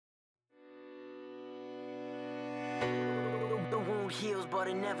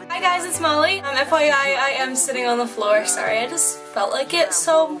Hi guys, it's Molly. FYI, I am sitting on the floor. Sorry, I just felt like it,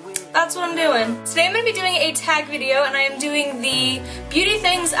 so that's what I'm doing. Today I'm going to be doing a tag video, and I am doing the Beauty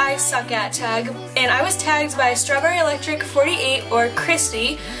Things I Suck At tag. And I was tagged by Strawberry Electric 48 or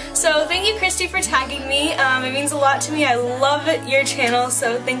Christy. So thank you, Christy, for tagging me. It means a lot to me. I love your channel,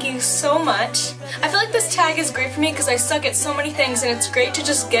 so thank you so much. I feel like this tag is great for me because I suck at so many things, and it's great to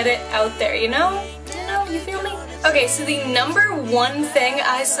just get it out there, you know? You feel me? Okay, so the number one thing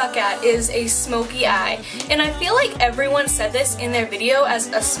I suck at is a smoky eye. And I feel like everyone said this in their video as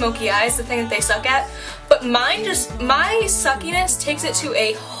a smoky eye is the thing that they suck at. But my suckiness takes it to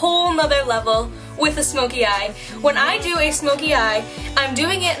a whole nother level with a smoky eye. When I do a smoky eye, I'm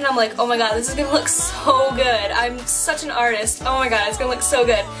doing it and I'm like, oh my god, this is gonna look so good. I'm such an artist. Oh my god, it's gonna look so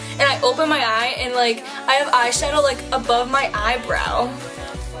good. And I open my eye and like, I have eyeshadow like above my eyebrow.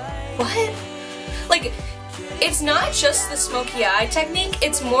 What? Like, it's not just the smoky eye technique,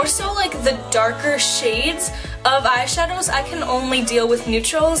 it's more so like the darker shades of eyeshadows. I can only deal with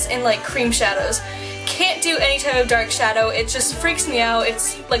neutrals and like cream shadows. Can't do any type of dark shadow, it just freaks me out.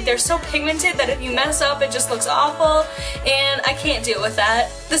 It's like they're so pigmented that if you mess up it just looks awful, and I can't deal with that.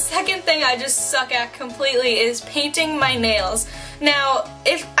 The second thing I just suck at completely is painting my nails. Now,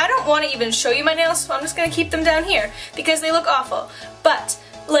 if I don't want to even show you my nails, so I'm just going to keep them down here because they look awful. But,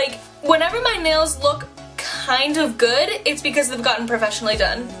 like, whenever my nails look kind of good, it's because they've gotten professionally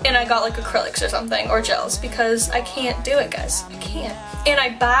done. And I got like acrylics or something, or gels, because I can't do it, guys. I can't. And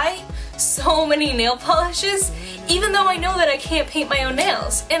I buy so many nail polishes, even though I know that I can't paint my own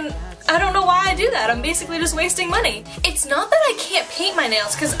nails. And I don't know why I do that. I'm basically just wasting money. It's not that I can't paint my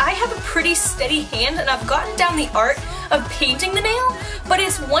nails, because I have a pretty steady hand and I've gotten down the art of painting the nail, but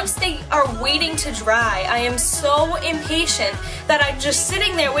it's once they are waiting to dry, I am so impatient that I'm just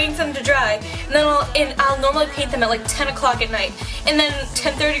sitting there waiting for them to dry, and then I'll normally paint them at like 10 o'clock at night, and then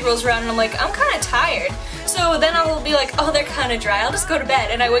 10:30 rolls around and I'm like, I'm kind of tired. So then I'll be like, oh, they're kind of dry, I'll just go to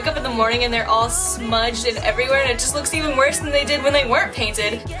bed. And I wake up in the morning and they're all smudged and everywhere, and it just looks even worse than they did when they weren't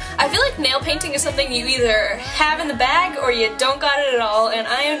painted. I feel like nail painting is something you either have in the bag or you don't got it at all, and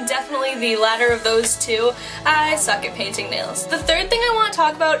I am definitely the latter of those two. I suck at painting nails. The third thing I want to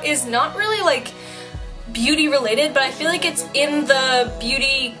talk about is not really like beauty related, but I feel like it's in the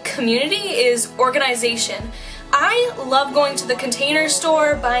beauty community, is organization. I love going to the Container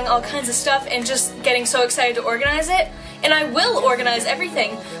Store, buying all kinds of stuff, and just getting so excited to organize it. And I will organize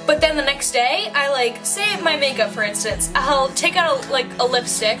everything, but then the next day, I like, say my makeup for instance, I'll take out a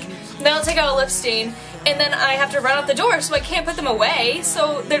lipstick, then I'll take out a lip stain, and then I have to run out the door, so I can't put them away,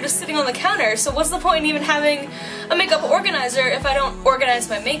 so they're just sitting on the counter. So what's the point in even having a makeup organizer if I don't organize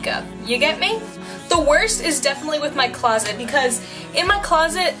my makeup? You get me? The worst is definitely with my closet, because in my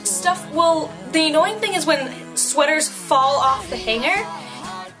closet, the annoying thing is when sweaters fall off the hanger.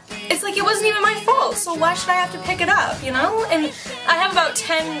 It's like it wasn't even my fault, so why should I have to pick it up, you know? And I have about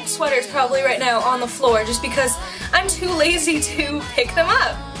 10 sweaters probably right now on the floor just because I'm too lazy to pick them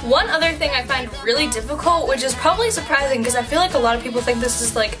up. One other thing I find really difficult, which is probably surprising because I feel like a lot of people think this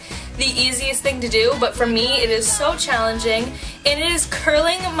is like the easiest thing to do, but for me it is so challenging, and it is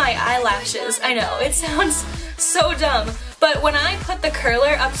curling my eyelashes. I know, it sounds so dumb, but when I put the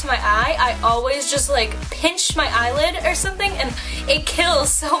curler up to my eye, I always just like pinch my eyelid or something, and it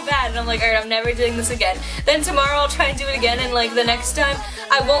kills so bad, and I'm like, alright, I'm never doing this again. Then tomorrow I'll try and do it again, and like the next time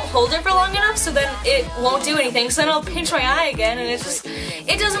I won't hold it for long enough, so then it won't do anything, so then I'll pinch my eye again, and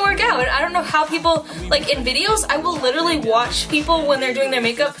it doesn't work out. I don't know how people, like in videos, I will literally watch people when they're doing their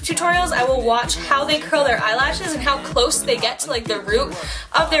makeup tutorials, I will watch how they curl their eyelashes and how close they get to like the root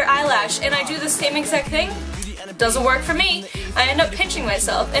of their eyelash, and I do the same exact thing. It doesn't work for me. I end up pinching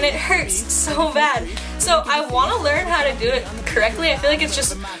myself and it hurts so bad. So I want to learn how to do it correctly. I feel like it's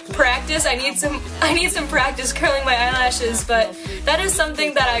just practice. I need some practice curling my eyelashes, but that is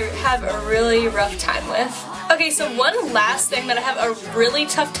something that I have a really rough time with. Okay, so one last thing that I have a really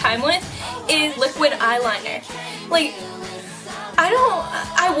tough time with is liquid eyeliner. Like,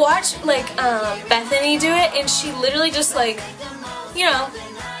 I watch like Bethany do it, and she literally just like, you know,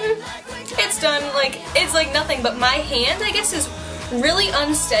 it's done, like, it's like nothing, but my hand, I guess, is really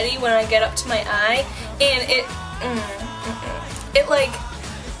unsteady when I get up to my eye, and it like,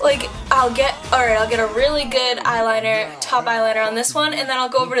 I'll get a really good eyeliner, top eyeliner on this one, and then I'll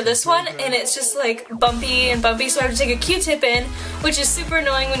go over to this one, and it's just like bumpy and bumpy, so I have to take a Q-tip in, which is super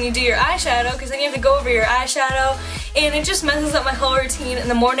annoying when you do your eyeshadow because then you have to go over your eyeshadow and it just messes up my whole routine. In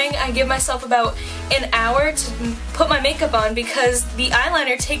the morning I give myself about an hour to put my makeup on because the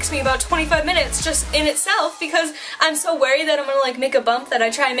eyeliner takes me about 25 minutes just in itself because I'm so worried that I'm gonna like make a bump that I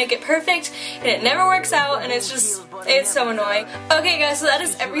try and make it perfect and it never works out and it's so annoying. Okay guys, so that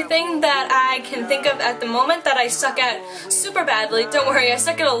is everything that I can think of at the moment that I suck at super badly. Don't worry, I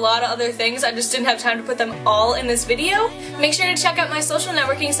suck at a lot of other things, I just didn't have time to put them all in this video. Make sure to check out my social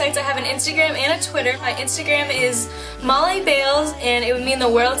networking sites. I have an Instagram and a Twitter. My Instagram is Molly Bales and it would mean the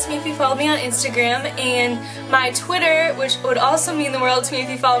world to me if you follow me on Instagram, and my Twitter, which would also mean the world to me if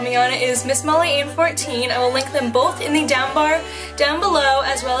you follow me on it, is Miss Molly 14. I will link them both in the down bar down below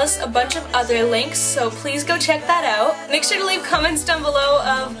as well as a bunch of other links, so please go check that out. Make sure to leave comments down below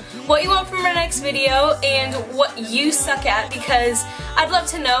of what you want from our next video and what you suck at because I'd love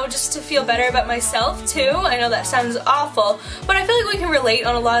to know just to feel better about myself too. I know that sounds awful, but I feel like we can relate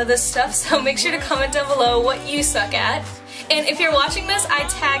on a lot of this stuff, so make sure to comment down below what you suck at. And if you're watching this, I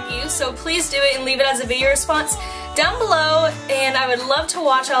tag you, so please do it and leave it as a video response down below, and I would love to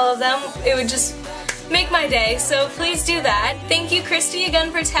watch all of them. It would just make my day, so please do that. Thank you, Christy,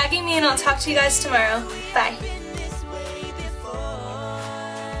 again for tagging me, and I'll talk to you guys tomorrow. Bye.